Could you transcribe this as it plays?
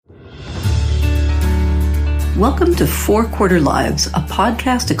Welcome to 4 Quarter Lives, a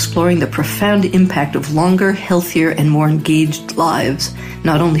podcast exploring the profound impact of longer, healthier, and more engaged lives,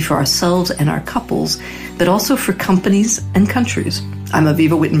 not only for ourselves and our couples, but also for companies and countries. I'm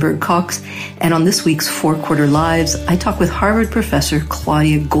Avivah Wittenberg-Cox, and on this week's 4 Quarter Lives, I talk with Harvard Professor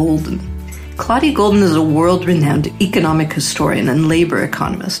Claudia Goldin. Claudia Goldin is a world-renowned economic historian and labor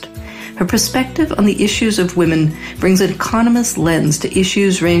economist. Her perspective on the issues of women brings an economist lens to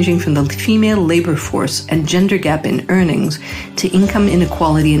issues ranging from the female labor force and gender gap in earnings to income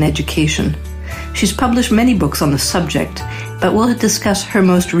inequality in education. She's published many books on the subject, but we'll discuss her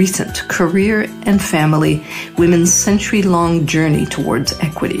most recent, Career and Family, Women's Century-Long Journey Towards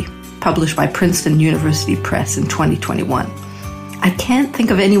Equity, published by Princeton University Press in 2021. I can't think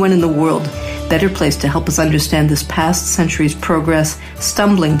of anyone in the world better placed to help us understand this past century's progress,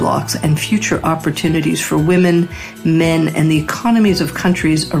 stumbling blocks, and future opportunities for women, men, and the economies of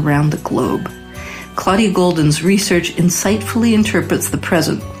countries around the globe. Claudia Goldin's research insightfully interprets the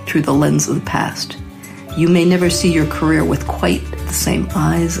present through the lens of the past. You may never see your career with quite the same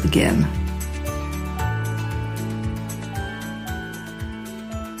eyes again.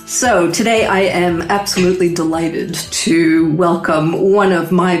 So today I am absolutely delighted to welcome one of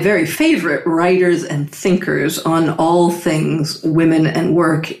my very favorite writers and thinkers on all things women and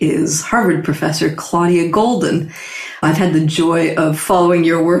work is Harvard Professor Claudia Goldin. I've had the joy of following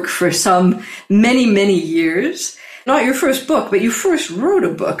your work for many years. Not your first book, but you first wrote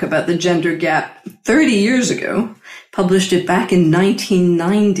a book about the gender gap 30 years ago, published it back in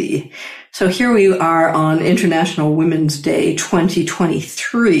 1990. So here we are on International Women's Day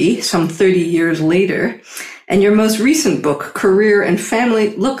 2023, some 30 years later. And your most recent book, Career and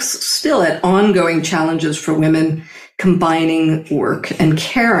Family, looks still at ongoing challenges for women combining work and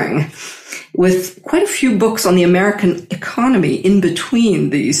caring, with quite a few books on the American economy in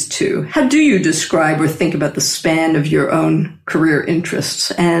between these two. How do you describe or think about the span of your own career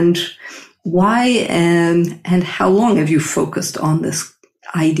interests, and why and how long have you focused on this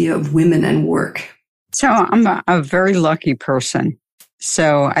idea of women and work? So I'm a very lucky person.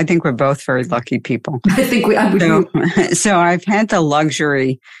 So I think we're both very lucky people. I think we would. So I've had the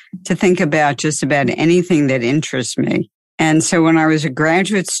luxury to think about just about anything that interests me. And so when I was a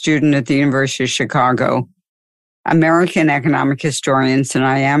graduate student at the University of Chicago, American economic historians, and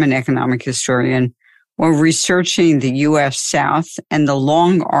I am an economic historian, were researching the U.S. South and the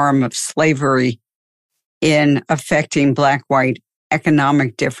long arm of slavery in affecting Black-white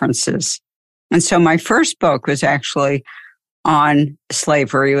economic differences. And so my first book was actually on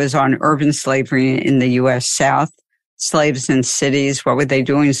slavery. It was on urban slavery in the U.S. South, slaves in cities. What were they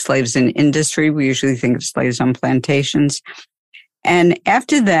doing? Slaves in industry. We usually think of slaves on plantations. And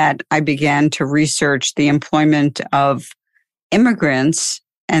after that, I began to research the employment of immigrants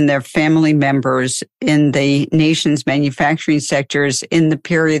and their family members in the nation's manufacturing sectors in the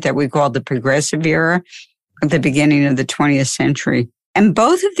period that we call the Progressive Era, at the beginning of the 20th century. And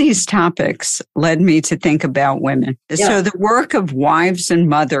both of these topics led me to think about women. Yeah. So the work of wives and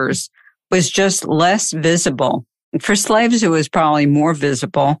mothers was just less visible. For slaves, it was probably more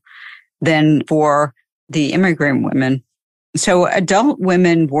visible than for the immigrant women. So adult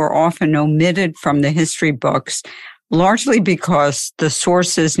women were often omitted from the history books, largely because the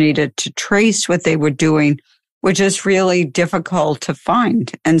sources needed to trace what they were doing were just really difficult to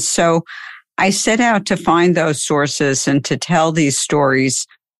find. And so I set out to find those sources and to tell these stories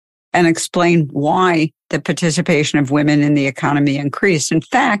and explain why the participation of women in the economy increased. In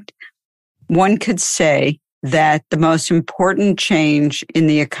fact, one could say that the most important change in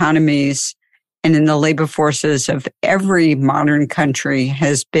the economies and in the labor forces of every modern country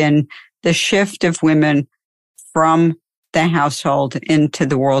has been the shift of women from the household into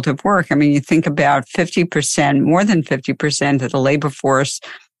the world of work. I mean, you think about 50%, more than 50% of the labor force,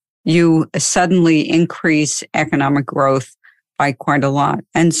 you suddenly increase economic growth by quite a lot.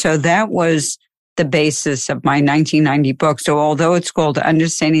 And so that was the basis of my 1990 book. So although it's called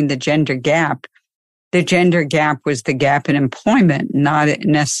Understanding the Gender Gap was the gap in employment, not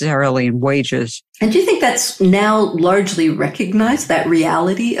necessarily in wages. And do you think that's now largely recognized, that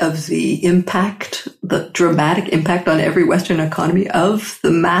reality of the impact, the dramatic impact on every Western economy of the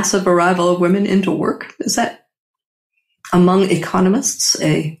massive arrival of women into work? Is that among economists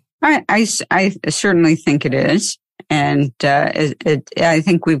I certainly think it is. And I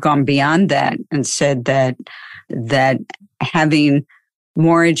think we've gone beyond that and said that having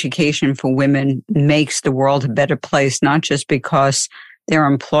more education for women makes the world a better place, not just because they're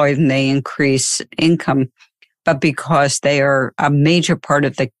employed and they increase income, but because they are a major part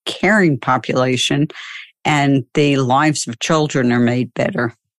of the caring population and the lives of children are made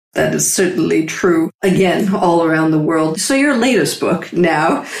better. That is certainly true, again, all around the world. So your latest book,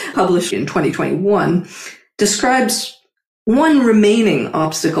 now published in 2021, describes one remaining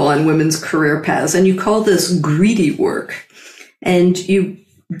obstacle on women's career paths, and you call this greedy work. And you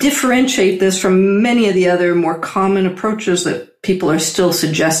differentiate this from many of the other more common approaches that people are still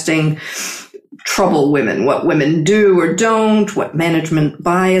suggesting trouble women, what women do or don't, what management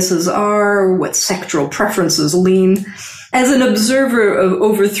biases are, what sectoral preferences lean. As an observer of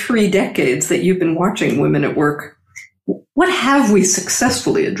over 3 decades that you've been watching women at work, what have we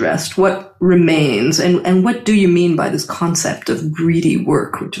successfully addressed? What remains? And what do you mean by this concept of greedy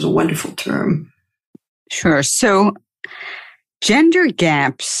work, which is a wonderful term? Sure. So gender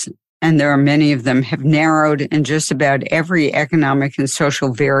gaps, and there are many of them, have narrowed in just about every economic and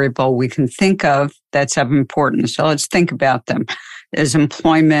social variable we can think of that's of importance. So let's think about them. There's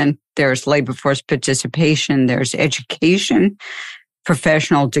employment, there's labor force participation, there's education,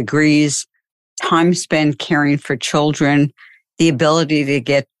 professional degrees, time spent caring for children, the ability to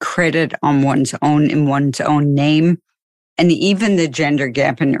get credit on in one's own name, and even the gender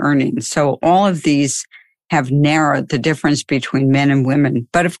gap in earnings. So all of these have narrowed the difference between men and women.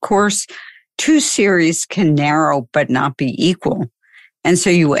 But of course, 2 series can narrow but not be equal. And so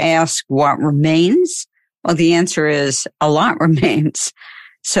you ask what remains? Well, the answer is a lot remains.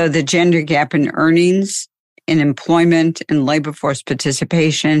 So the gender gap in earnings, in employment, in labor force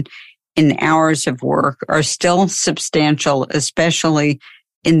participation, in hours of work are still substantial, especially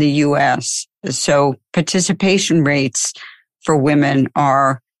in the U.S. So participation rates for women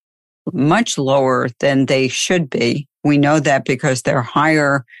are much lower than they should be. We know that because they're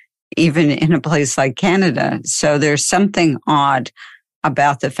higher even in a place like Canada. So there's something odd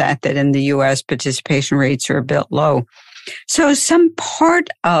about the fact that in the U.S. participation rates are a bit low. So some part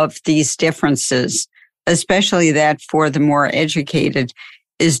of these differences, especially that for the more educated,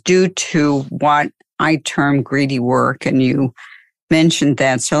 is due to what I term greedy work. And you mentioned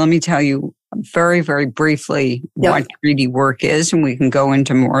that. So let me tell you very, very briefly what greedy work is, and we can go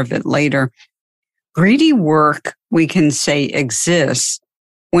into more of it later. Greedy work, we can say, exists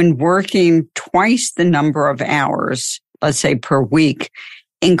when working twice the number of hours, let's say per week,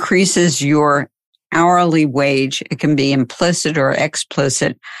 increases your hourly wage. It can be implicit or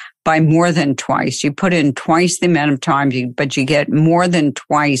explicit by more than twice. You put in twice the amount of time, but you get more than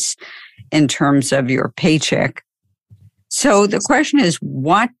twice in terms of your paycheck. So the question is,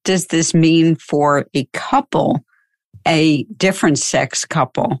 what does this mean for a couple, a different sex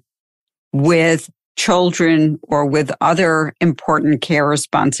couple with children or with other important care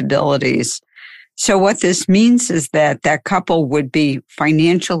responsibilities? So what this means is that that couple would be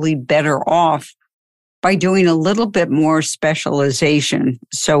financially better off by doing a little bit more specialization.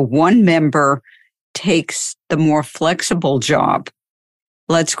 So one member takes the more flexible job.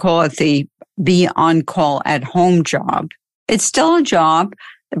 Let's call it the be on call at home job. It's still a job.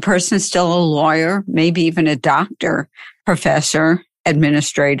 The person is still a lawyer, maybe even a doctor, professor,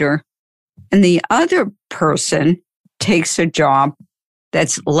 administrator. And the other person takes a job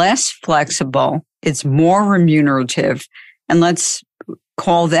that's less flexible. It's more remunerative. And let's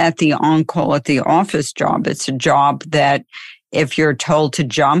call that the on-call at the office job. It's a job that if you're told to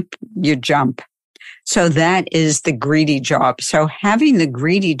jump, you jump. So that is the greedy job. So having the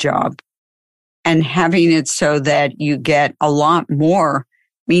greedy job and having it so that you get a lot more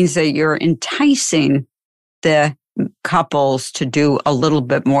means that you're enticing the couples to do a little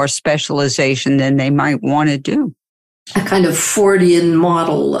bit more specialization than they might want to do. A kind of Fordian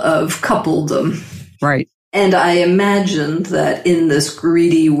model of coupledom. Right. And I imagine that in this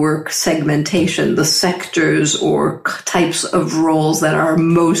greedy work segmentation, the sectors or types of roles that are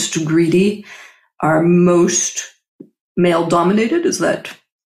most greedy are most male-dominated. Is that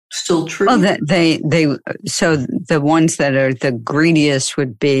still true? Well, so the ones that are the greediest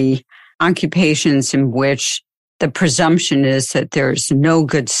would be occupations in which the presumption is that there's no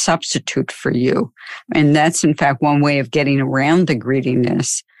good substitute for you. And that's, in fact, one way of getting around the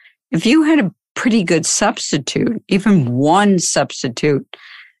greediness. If you had a pretty good substitute, even one substitute,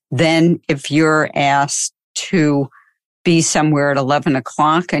 then if you're asked to be somewhere at 11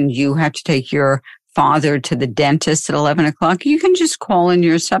 o'clock and you have to take your father to the dentist at 11 o'clock, you can just call in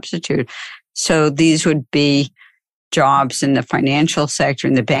your substitute. So these would be jobs in the financial sector,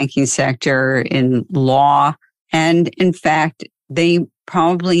 in the banking sector, in law. And in fact, they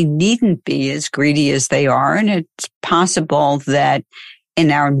probably needn't be as greedy as they are. And it's possible that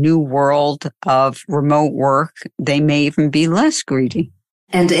in our new world of remote work, they may even be less greedy.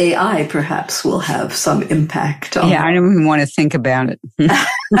 And AI perhaps will have some impact on I don't even want to think about it.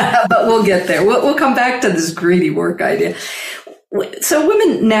 But we'll get there. We'll come back to this greedy work idea. So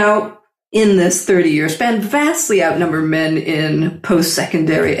women now in this 30-year span vastly outnumber men in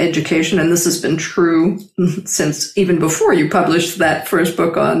post-secondary education. And this has been true since even before you published that first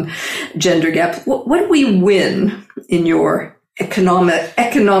book on gender gap. What do we win in your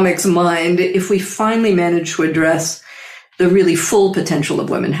economics mind if we finally manage to address the really full potential of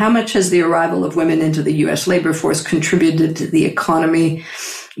women? How much has the arrival of women into the U.S. labor force contributed to the economy?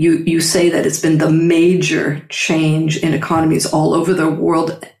 You say that it's been the major change in economies all over the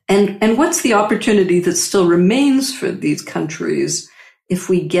world. And what's the opportunity that still remains for these countries if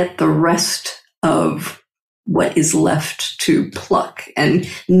we get the rest of what is left to pluck and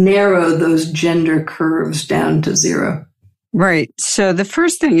narrow those gender curves down to zero? Right. So the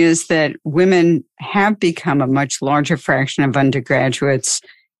first thing is that women have become a much larger fraction of undergraduates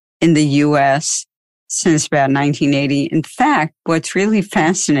in the U.S. since about 1980. In fact, what's really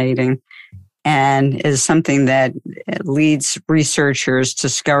fascinating and is something that leads researchers to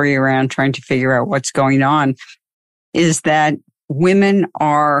scurry around trying to figure out what's going on is that women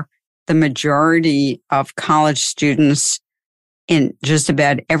are the majority of college students in just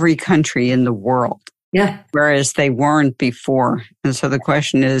about every country in the world. Yeah. Whereas they weren't before. And so the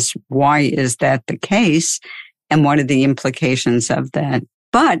question is, why is that the case? And what are the implications of that?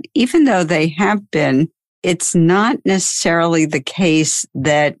 But even though they have been, it's not necessarily the case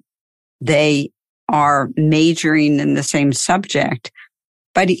that they are majoring in the same subject.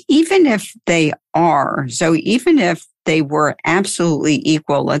 But even if they are, so even if they were absolutely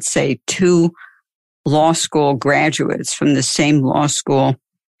equal, let's say 2 law school graduates from the same law school,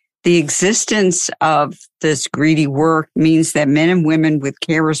 the existence of this greedy work means that men and women with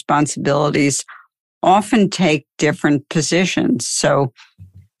care responsibilities often take different positions.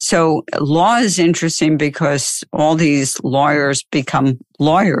 So law is interesting because all these lawyers become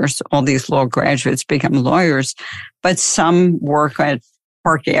lawyers, all these law graduates become lawyers, but some work at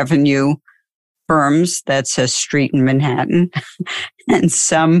Park Avenue firms, that's a street in Manhattan, and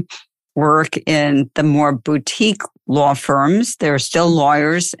some work in the more boutique law firms. They're still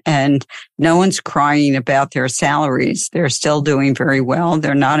lawyers and no one's crying about their salaries. They're still doing very well.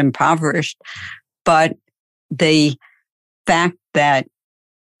 They're not impoverished, but the fact that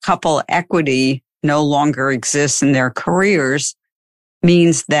couple equity no longer exists in their careers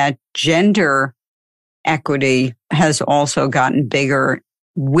means that gender equity has also gotten bigger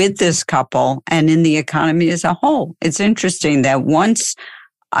with this couple and in the economy as a whole. It's interesting that once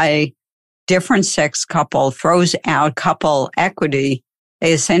a different sex couple throws out couple equity,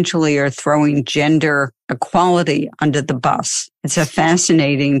 they essentially are throwing gender equality under the bus. It's a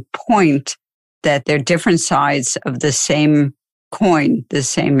fascinating point that they're different sides of the same coin, the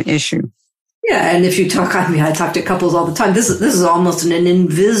same issue. Yeah, and if you talk, I talk to couples all the time. This is almost an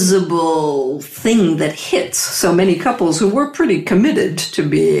invisible thing that hits so many couples who were pretty committed to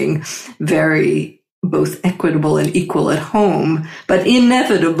being very both equitable and equal at home. But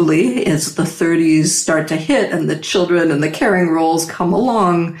inevitably, as the 30s start to hit and the children and the caring roles come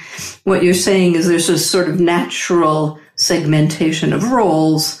along, what you're saying is there's a sort of natural segmentation of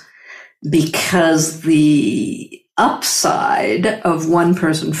roles because the upside of one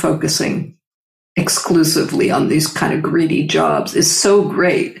person focusing exclusively on these kind of greedy jobs is so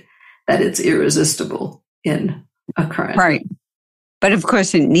great that it's irresistible in a current. Right. But of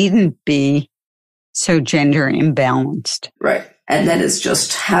course, it needn't be so gender imbalanced. Right. And then it's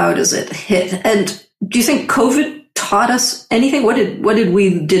just, how does it hit? And do you think COVID taught us anything?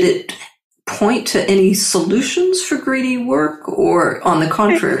 Did it point to any solutions for greedy work, or on the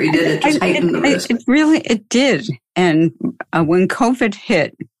contrary, did it just heighten the risk? It did. And when COVID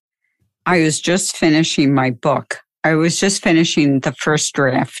hit, I was just finishing my book. I was just finishing the first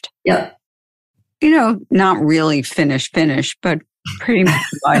draft. Yeah. Not really finished, but pretty much.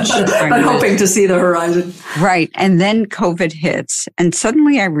 but hoping to see the horizon. Right. And then COVID hits. And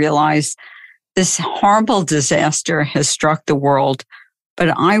suddenly I realized this horrible disaster has struck the world.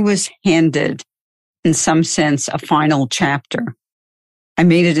 But I was handed, in some sense, a final chapter. I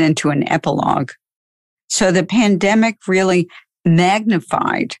made it into an epilogue. So the pandemic really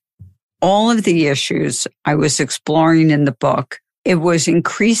magnified all of the issues I was exploring in the book. It was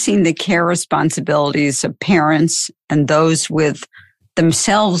increasing the care responsibilities of parents and those with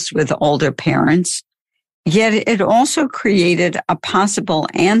themselves with older parents. Yet it also created a possible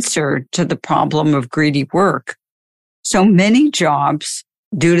answer to the problem of greedy work. So many jobs,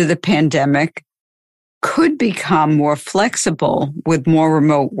 due to the pandemic, could become more flexible with more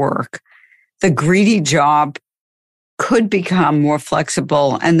remote work. The greedy job could become more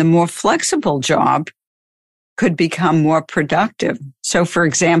flexible, and the more flexible job could become more productive. So, for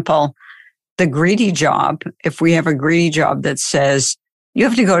example, the greedy job, if we have a greedy job that says you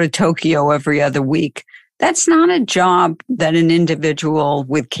have to go to Tokyo every other week, that's not a job that an individual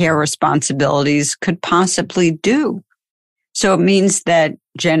with care responsibilities could possibly do. So it means that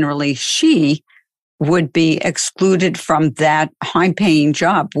generally she would be excluded from that high-paying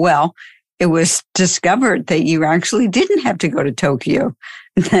job. Well, it was discovered that you actually didn't have to go to Tokyo,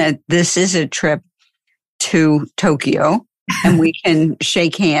 that this is a trip to Tokyo, and we can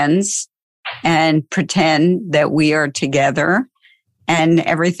shake hands and pretend that we are together and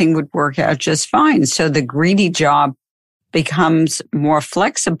everything would work out just fine. So the greedy job becomes more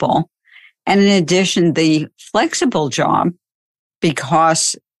flexible. And in addition, the flexible job,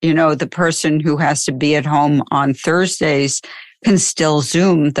 because, the person who has to be at home on Thursdays can still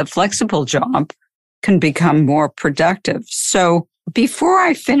Zoom, the flexible job can become more productive. So before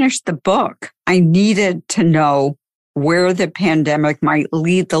I finished the book, I needed to know where the pandemic might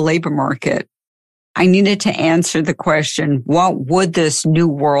lead the labor market. I needed to answer the question, what would this new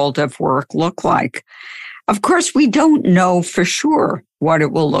world of work look like? Of course, we don't know for sure what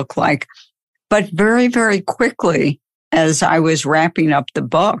it will look like, but very, very quickly, as I was wrapping up the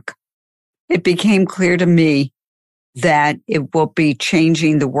book, it became clear to me that it will be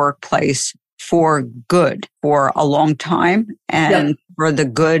changing the workplace for good for a long time and for the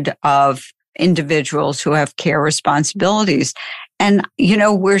good of individuals who have care responsibilities. And,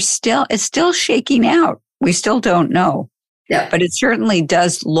 it's still shaking out. We still don't know. Yeah. But it certainly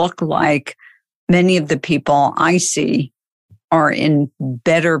does look like many of the people I see are in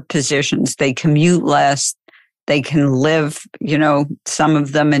better positions. They commute less. They can live, some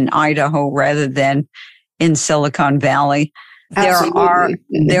of them in Idaho rather than in Silicon Valley.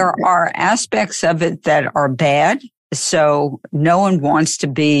 There are aspects of it that are bad. So no one wants to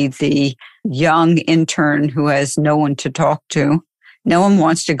be the young intern who has no one to talk to. No one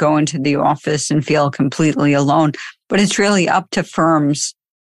wants to go into the office and feel completely alone. But it's really up to firms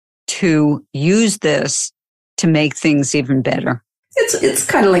to use this to make things even better. It's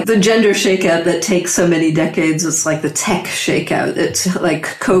kind of like the gender shakeout that takes so many decades. It's like the tech shakeout. It's like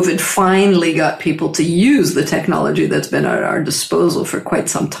COVID finally got people to use the technology that's been at our disposal for quite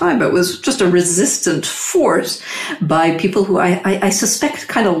some time, but it was just a resistant force by people who I suspect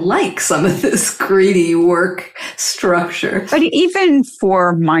kind of like some of this greedy work structure. But even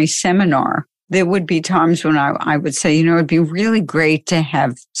for my seminar, there would be times when I would say, it'd be really great to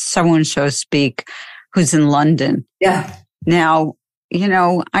have so-and-so speak who's in London. Yeah. Now,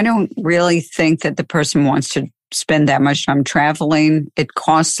 I don't really think that the person wants to spend that much time traveling. It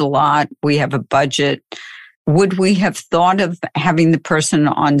costs a lot. We have a budget. Would we have thought of having the person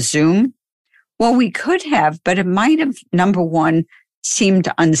on Zoom? Well, we could have, but it might have, number one, seemed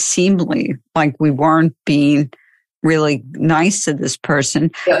unseemly, like we weren't being really nice to this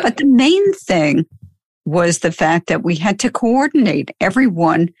person. Yeah. But the main thing was the fact that we had to coordinate.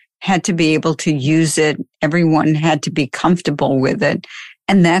 Everyone had to be able to use it. Everyone had to be comfortable with it.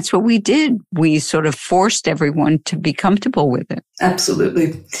 And that's what we did. We sort of forced everyone to be comfortable with it.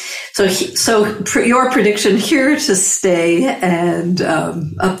 Absolutely. So your prediction, here to stay and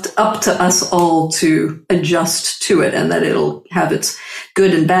up to us all to adjust to it, and that it'll have its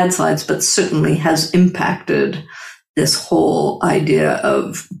good and bad sides, but certainly has impacted this whole idea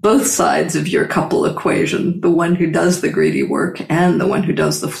of both sides of your couple equation, the one who does the greedy work and the one who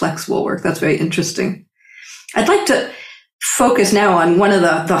does the flexible work. That's very interesting. I'd like to focus now on one of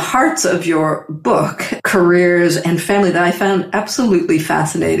the hearts of your book, Careers and Family, that I found absolutely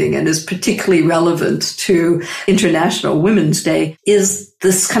fascinating and is particularly relevant to International Women's Day, is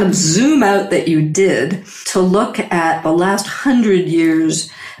this kind of zoom out that you did to look at the last 100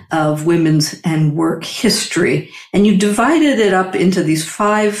 years of women's and work history. And you divided it up into these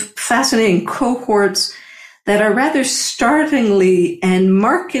 5 fascinating cohorts that are rather startlingly and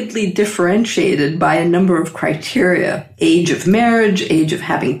markedly differentiated by a number of criteria: age of marriage, age of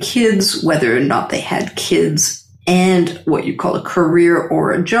having kids, whether or not they had kids, and what you call a career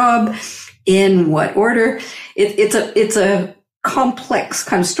or a job, in what order. It's a complex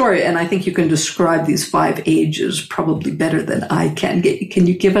kind of story, and I think you can describe these 5 ages probably better than I can. Can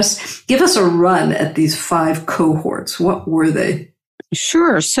you give us a run at these 5 cohorts? What were they?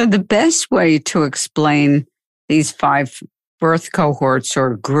 Sure. So the best way to explain these 5 birth cohorts,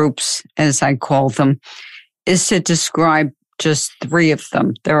 or groups, as I call them, is to describe just 3 of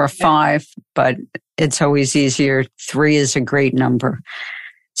them. There are 5, but it's always easier. 3 is a great number.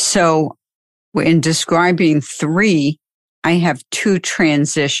 So in describing 3, I have 2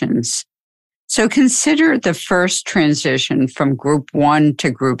 transitions. So consider the first transition from group 1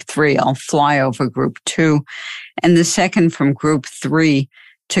 to group 3. I'll fly over group 2. And the second from group 3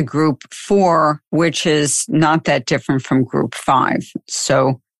 to group 4, which is not that different from group 5.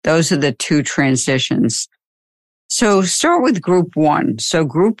 So those are the two transitions. So start with group 1. So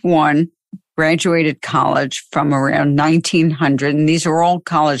group 1 graduated college from around 1900, and these are all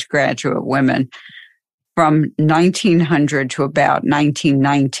college graduate women, from 1900 to about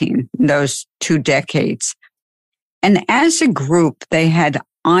 1919, those 2 decades. And as a group, they had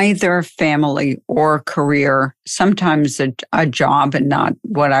either family or career, sometimes a job and not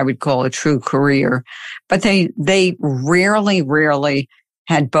what I would call a true career. But they rarely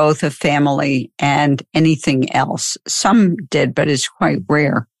had both a family and anything else. Some did, but it's quite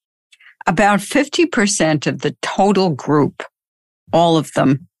rare. About 50% of the total group, all of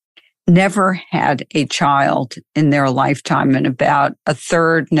them, never had a child in their lifetime, and about a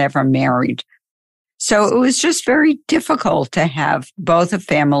third never married. So it was just very difficult to have both a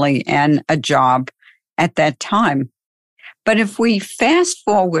family and a job at that time. But if we fast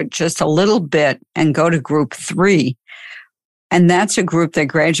forward just a little bit and go to group 3, and that's a group that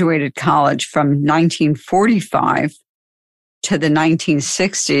graduated college from 1945 to the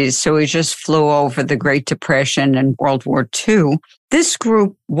 1960s, so we just flew over the Great Depression and World War II. This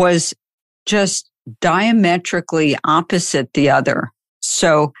group was just diametrically opposite the other.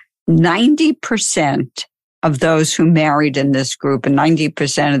 So 90% of those who married in this group, and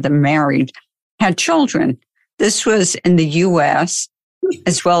 90% of them married, had children. This was in the U.S.,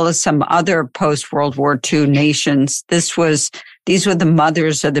 as well as some other post-World War II nations. These were the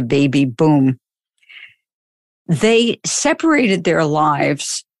mothers of the baby boom. They separated their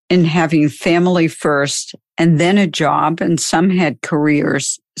lives in having family first and then a job, and some had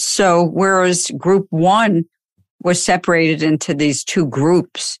careers. So whereas group 1 was separated into these 2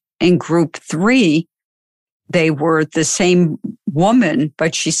 groups, in group 3, they were the same woman,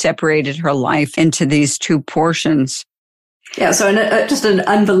 but she separated her life into these 2 portions. Yeah, so just an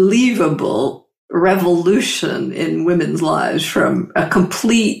unbelievable revolution in women's lives, from a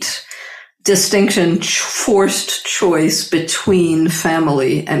complete distinction, forced choice between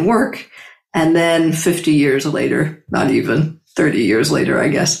family and work. And then 50 years later, not even 30 years later, I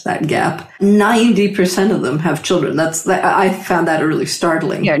guess, that gap, 90% of them have children. I found that really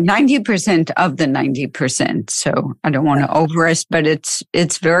startling. Yeah, 90% of the 90%. So I don't want to overestimate, but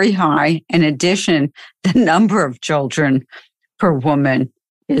it's very high. In addition, the number of children per woman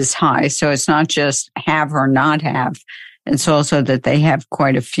is high. So it's not just have or not have. It's also that they have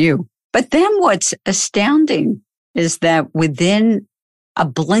quite a few. But then what's astounding is that within a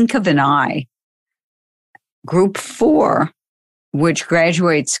blink of an eye, group 4, which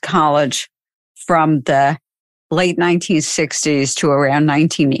graduates college from the late 1960s to around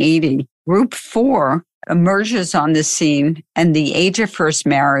 1980, group 4 emerges on the scene, and the age of first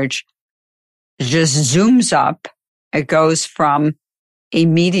marriage just zooms up. It goes from a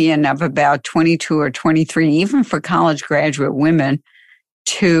median of about 22 or 23, even for college graduate women,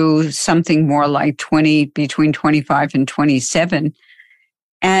 to something more like between 25 and 27.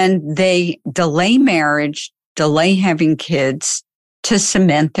 And they delay marriage, delay having kids to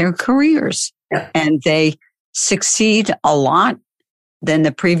cement their careers. Yeah. And they succeed a lot than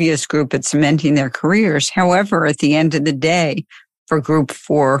the previous group at cementing their careers. However, at the end of the day, for group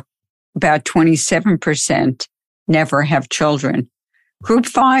 4, about 27% never have children. Group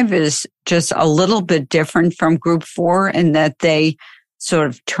 5 is just a little bit different from group 4 in that they sort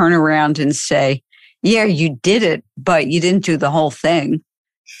of turn around and say, yeah, you did it, but you didn't do the whole thing.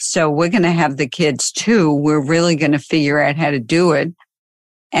 So we're going to have the kids too. We're really going to figure out how to do it.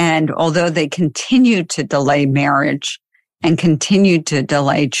 And although they continue to delay marriage and continue to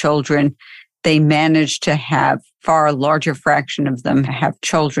delay children, they manage to have far larger fraction of them have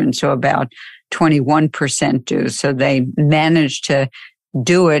children. So about 21% do. So they manage to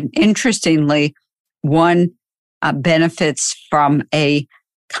do it. Interestingly, one benefits from a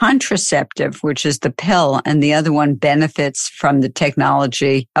contraceptive, which is the pill, and the other one benefits from the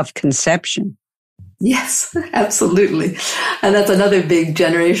technology of conception. Yes, absolutely. And that's another big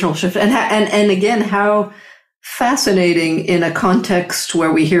generational shift. And again, how fascinating in a context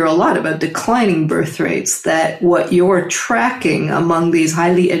where we hear a lot about declining birth rates, that what you're tracking among these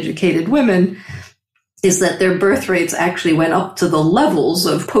highly educated women is that their birth rates actually went up to the levels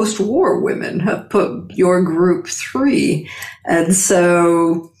of post-war women, have put your group 3. And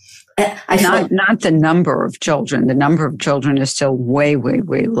so not the number of children. The number of children is still way, way,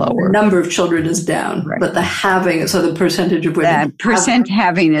 way lower. The number of children is down, right. But the percentage of women. That percent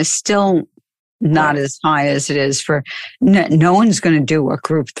having is still not as high as it is for, no one's going to do what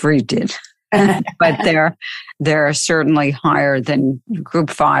group 3 did. But they're certainly higher than group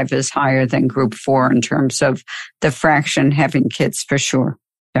 5 is higher than group 4 in terms of the fraction having kids for sure.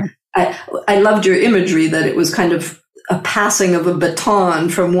 Yeah. I loved your imagery that it was kind of a passing of a baton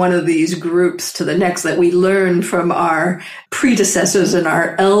from one of these groups to the next, that we learn from our predecessors and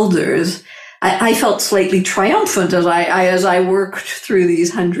our elders. I felt slightly triumphant as I worked through these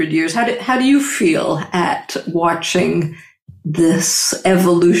 100 years. How do you feel at watching this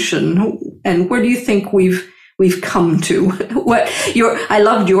evolution, and where do you think we've come to? I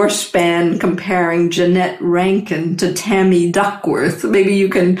loved your span comparing Jeanette Rankin to Tammy Duckworth. Maybe you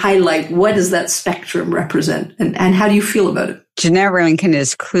can highlight, what does that spectrum represent, and how do you feel about it? Jeanette Rankin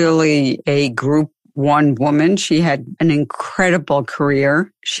is clearly a Group 1 woman. She had an incredible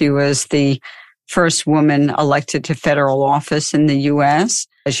career. She was the first woman elected to federal office in the U.S.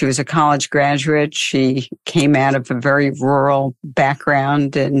 She was a college graduate. She came out of a very rural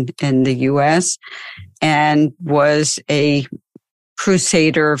background in the U.S. and was a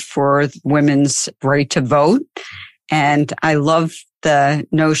crusader for women's right to vote. And I love the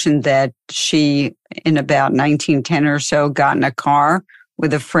notion that she, in about 1910 or so, got in a car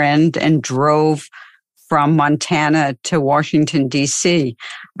with a friend and drove from Montana to Washington, D.C.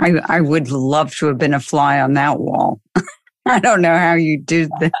 I would love to have been a fly on that wall. I don't know how you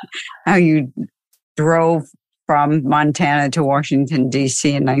how you drove from Montana to Washington, D.C.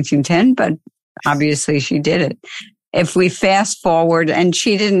 in 1910, but obviously she did it. If we fast forward, and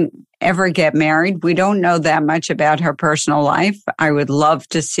she didn't ever get married, we don't know that much about her personal life. I would love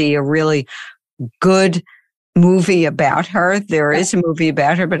to see a really good movie about her. There is a movie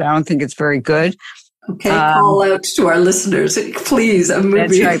about her, but I don't think it's very good. Okay, call out to our listeners, please, a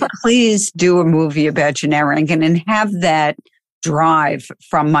movie. That's right. Please do a movie about Jeanette Rankin and have that drive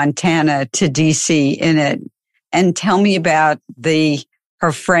from Montana to D.C. in it, and tell me about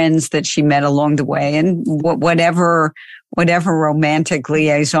her friends that she met along the way, and whatever romantic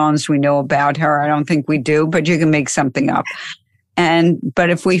liaisons we know about her. I don't think we do, but you can make something up.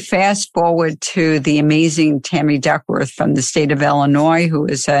 But if we fast forward to the amazing Tammy Duckworth from the state of Illinois, who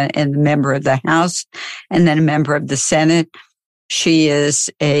is a member of the House and then a member of the Senate, she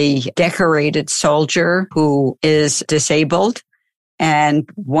is a decorated soldier who is disabled. And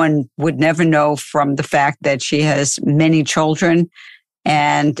one would never know from the fact that she has many children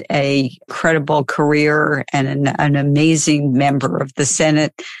and a credible career and an amazing member of the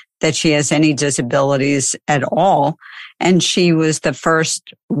Senate that she has any disabilities at all. And she was the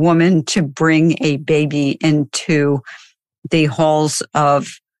first woman to bring a baby into the halls of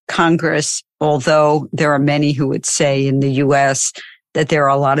Congress, although there are many who would say in the U.S. that there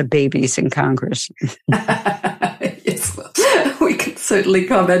are a lot of babies in Congress. Yes, we can certainly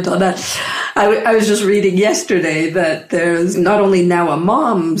comment on that. I was just reading yesterday that there's not only now a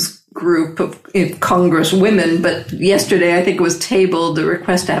mom's group of Congress women, but yesterday I think it was tabled the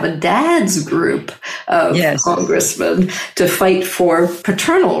request to have a dad's group of congressmen to fight for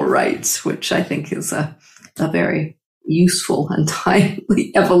paternal rights, which I think is a very useful and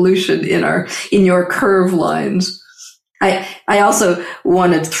timely evolution in your curve lines. I also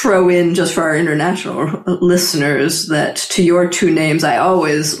want to throw in, just for our international listeners, that to your two names, I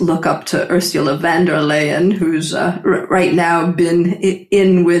always look up to Ursula von der Leyen, who's right now been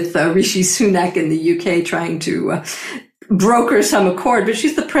in with Rishi Sunak in the UK trying to broker some accord, but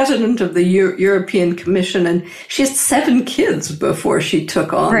she's the president of the European Commission, and she had 7 kids before she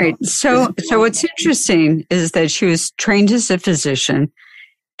took on. Right. So what's interesting is that she was trained as a physician.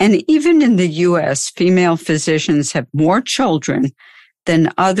 And even in the U.S., female physicians have more children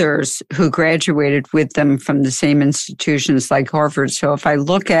than others who graduated with them from the same institutions like Harvard. So if I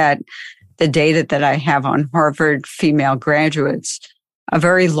look at the data that I have on Harvard female graduates, a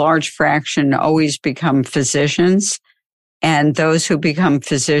very large fraction always become physicians. And those who become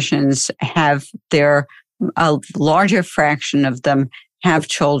physicians have a larger fraction of them have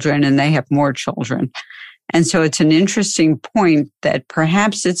children, and they have more children. And so it's an interesting point that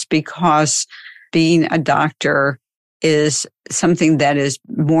perhaps it's because being a doctor is something that is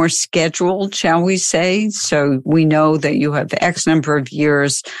more scheduled, shall we say. So we know that you have X number of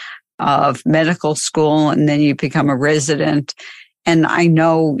years of medical school and then you become a resident. And I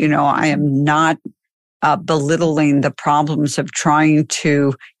know, I am not belittling the problems of trying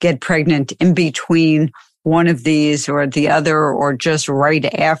to get pregnant in between one of these or the other, or just right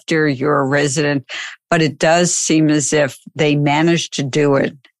after you're a resident. But it does seem as if they managed to do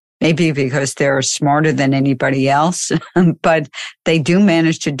it, maybe because they're smarter than anybody else, but they do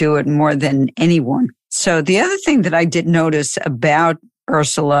manage to do it more than anyone. So the other thing that I did notice about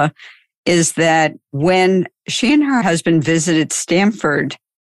Ursula is that when she and her husband visited Stanford,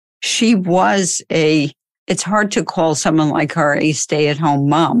 she was it's hard to call someone like her a stay-at-home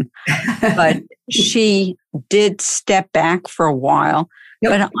mom, but she did step back for a while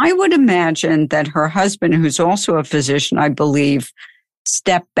Yep. But I would imagine that her husband, who's also a physician, I believe,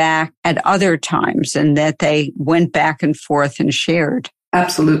 stepped back at other times and that they went back and forth and shared.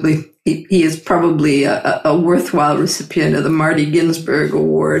 Absolutely. He is probably a worthwhile recipient of the Marty Ginsburg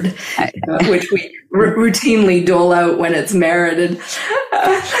Award, which we routinely dole out when it's merited.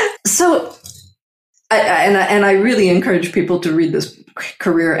 I really encourage people to read this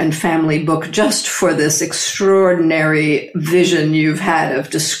career and family book just for this extraordinary vision you've had of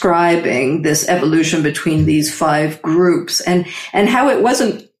describing this evolution between these 5 groups and how it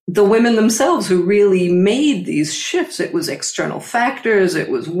wasn't the women themselves who really made these shifts. It was external factors, it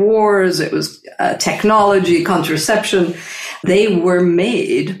was wars, it was technology, contraception. They were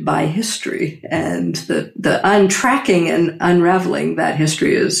made by history, and the untracking and unraveling that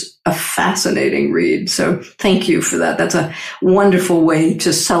history is a fascinating read. So thank you for that. That's a wonderful way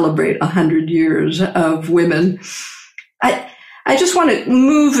to celebrate 100 years of women. I just want to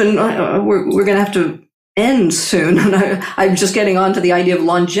move, and we're going to have to end soon. And I'm just getting on to the idea of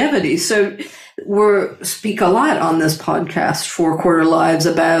longevity. So we speak a lot on this podcast, 4 Quarter Lives,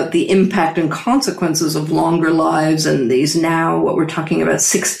 about the impact and consequences of longer lives and these now, what we're talking about,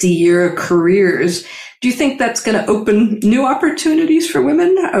 60-year careers. Do you think that's going to open new opportunities for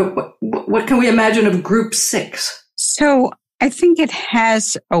women? What can we imagine of Group 6? So I think it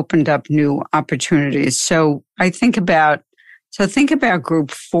has opened up new opportunities. So think about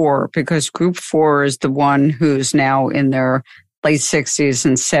Group 4, because Group 4 is the one who's now in their late 60s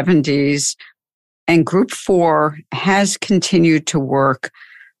and 70s. And Group 4 has continued to work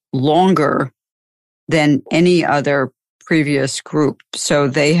longer than any other previous group. So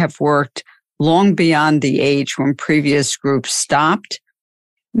they have worked long beyond the age when previous groups stopped.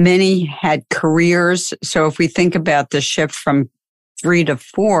 Many had careers. So if we think about the shift from 3 to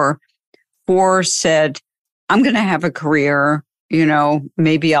 4, 4 said, I'm going to have a career,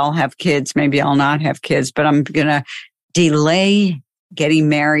 maybe I'll have kids, maybe I'll not have kids, but I'm going to delay getting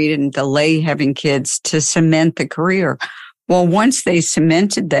married and delay having kids to cement the career. Well, once they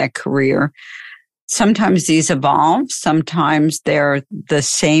cemented that career, sometimes these evolve, sometimes they're the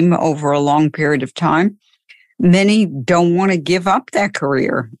same over a long period of time. Many don't want to give up that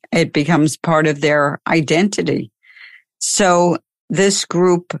career. It becomes part of their identity. So this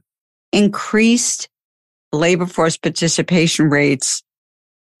group increased labor force participation rates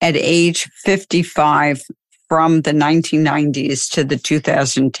at age 55 from the 1990s to the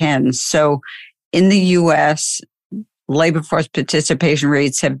 2010s. So in the U.S., labor force participation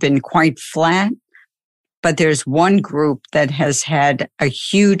rates have been quite flat, but there's one group that has had a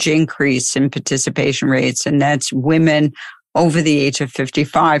huge increase in participation rates, and that's women over the age of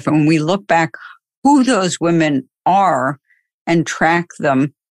 55. And when we look back who those women are and track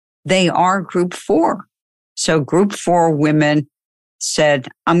them, they are Group 4. So Group 4 women said,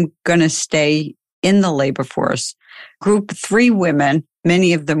 I'm going to stay in the labor force. Group 3 women,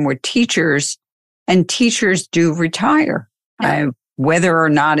 many of them were teachers, and teachers do retire. Whether or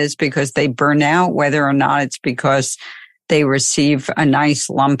not it's because they burn out, whether or not it's because they receive a nice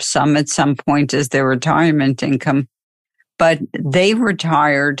lump sum at some point as their retirement income. But they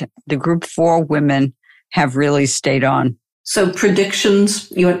retired. The Group 4 women have really stayed on. So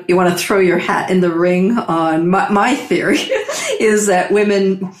predictions, you want to throw your hat in the ring on my theory is that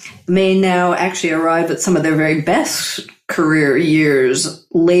women may now actually arrive at some of their very best career years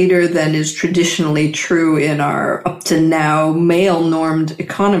later than is traditionally true in our up to now male normed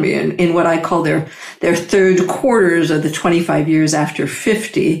economy, and in what I call their third quarters of the 25 years after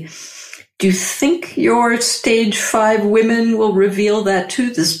 50. Do you think your stage 5 women will reveal that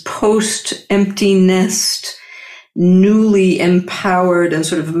too? This post empty nest, newly empowered and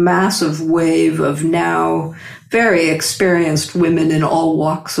sort of massive wave of now very experienced women in all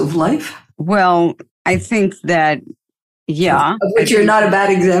walks of life? Well, I think that, yeah. Of which you're not a bad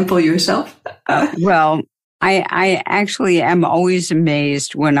example yourself. Well, I actually am always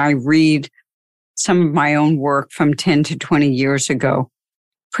amazed when I read some of my own work from 10 to 20 years ago.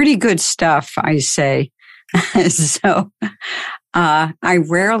 Pretty good stuff, I say. So I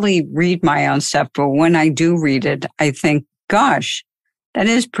rarely read my own stuff, but when I do read it, I think, gosh, that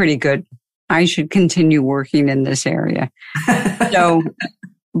is pretty good. I should continue working in this area.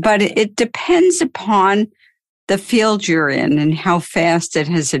 But it depends upon the field you're in and how fast it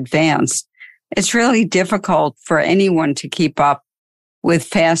has advanced. It's really difficult for anyone to keep up with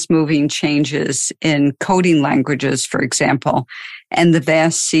fast-moving changes in coding languages, for example, and the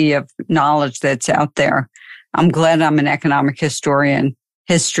vast sea of knowledge that's out there. I'm glad I'm an economic historian.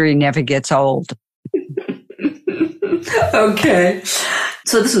 History never gets old. Okay.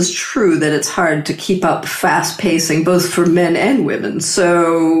 So this is true that it's hard to keep up fast pacing, both for men and women.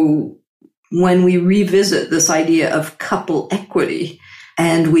 So when we revisit this idea of couple equity,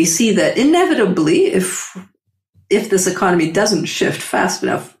 and we see that inevitably, if this economy doesn't shift fast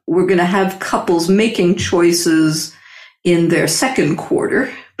enough, we're going to have couples making choices in their second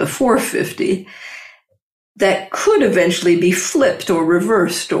quarter, before 50, that could eventually be flipped or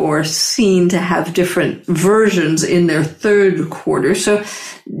reversed or seen to have different versions in their third quarter. So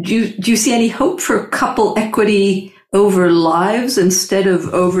do you see any hope for couple equity over lives instead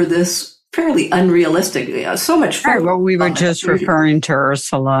of over this fairly unrealistic, so much fun? Well, we were just referring to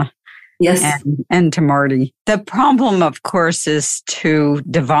Ursula. Yes. And to Marty. The problem, of course, is to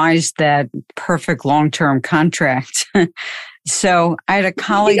devise that perfect long-term contract. So I had a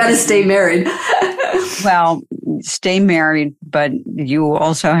colleague. You got to stay married. Well, stay married, but you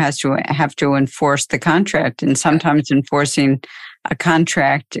also have to enforce the contract. And sometimes enforcing a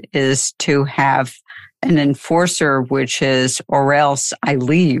contract is to have an enforcer, which is, or else I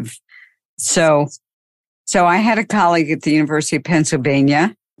leave. So I had a colleague at the University of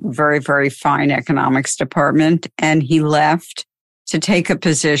Pennsylvania, very, very fine economics department, and he left to take a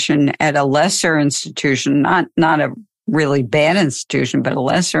position at a lesser institution, not a really bad institution, but a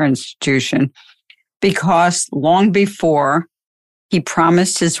lesser institution, because long before he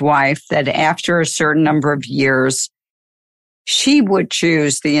promised his wife that after a certain number of years, she would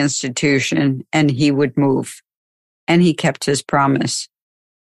choose the institution and he would move. And he kept his promise.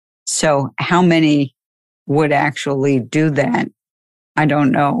 So how many would actually do that? I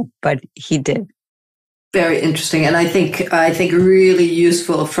don't know, but he did. Very interesting. And I think really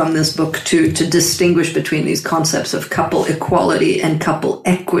useful from this book to distinguish between these concepts of couple equality and couple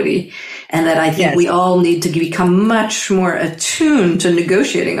equity. And that I think we all need to become much more attuned to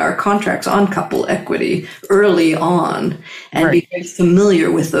negotiating our contracts on couple equity early on and be very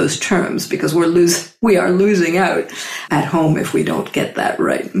familiar with those terms, because we are losing out at home if we don't get that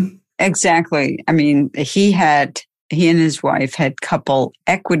right. Exactly. I mean, he and his wife had couple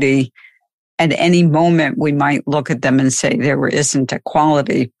equity. At any moment, we might look at them and say there isn't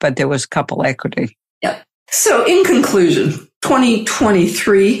equality, but there was couple equity. Yep. So in conclusion,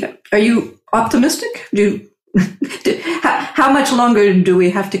 2023, are you optimistic? How much longer do we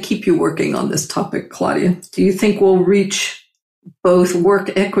have to keep you working on this topic, Claudia? Do you think we'll reach both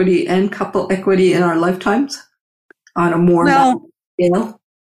work equity and couple equity in our lifetimes on a more scale?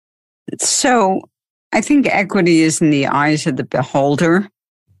 So I think equity is in the eyes of the beholder,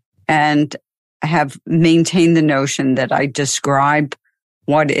 and I have maintained the notion that I describe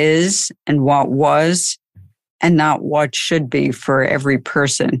what is and what was and not what should be for every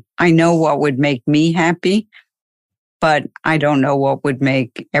person. I know what would make me happy, but I don't know what would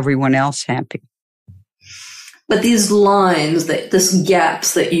make everyone else happy. But these lines, this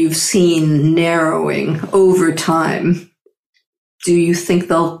gaps that you've seen narrowing over time, do you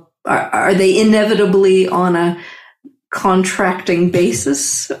think are they inevitably on a contracting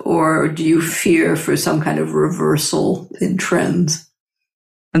basis, or do you fear for some kind of reversal in trends?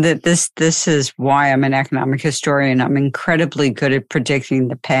 That this is why I'm an economic historian. I'm incredibly good at predicting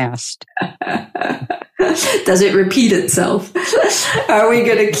the past. Does it repeat itself? Are we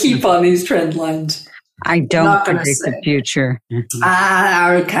going to keep on these trend lines? I don't predict the future.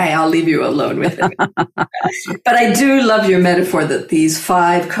 Okay, I'll leave you alone with it. But I do love your metaphor that these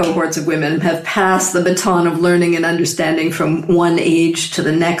 5 cohorts of women have passed the baton of learning and understanding from one age to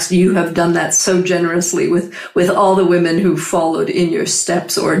the next. You have done that so generously with all the women who followed in your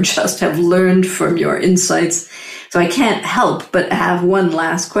steps or just have learned from your insights. So I can't help but have one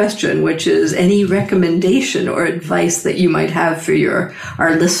last question, which is any recommendation or advice that you might have for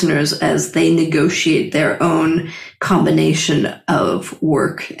our listeners as they negotiate their own combination of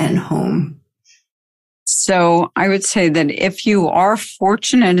work and home? So I would say that if you are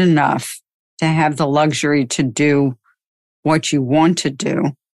fortunate enough to have the luxury to do what you want to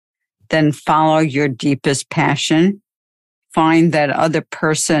do, then follow your deepest passion. Find that other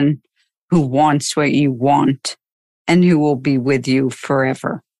person who wants what you want and who will be with you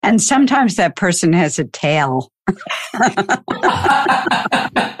forever. And sometimes that person has a tail.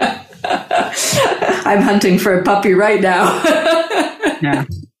 I'm hunting for a puppy right now. Yeah.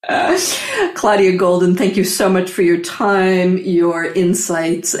 Claudia Goldin, thank you so much for your time, your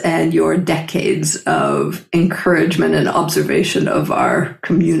insights, and your decades of encouragement and observation of our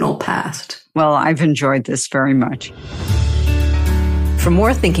communal past. Well, I've enjoyed this very much. For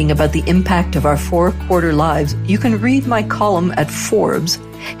more thinking about the impact of our 4-quarter lives, you can read my column at Forbes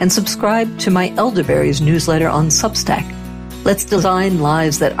and subscribe to my Elderberries newsletter on Substack. Let's design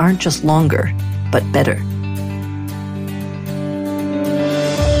lives that aren't just longer, but better.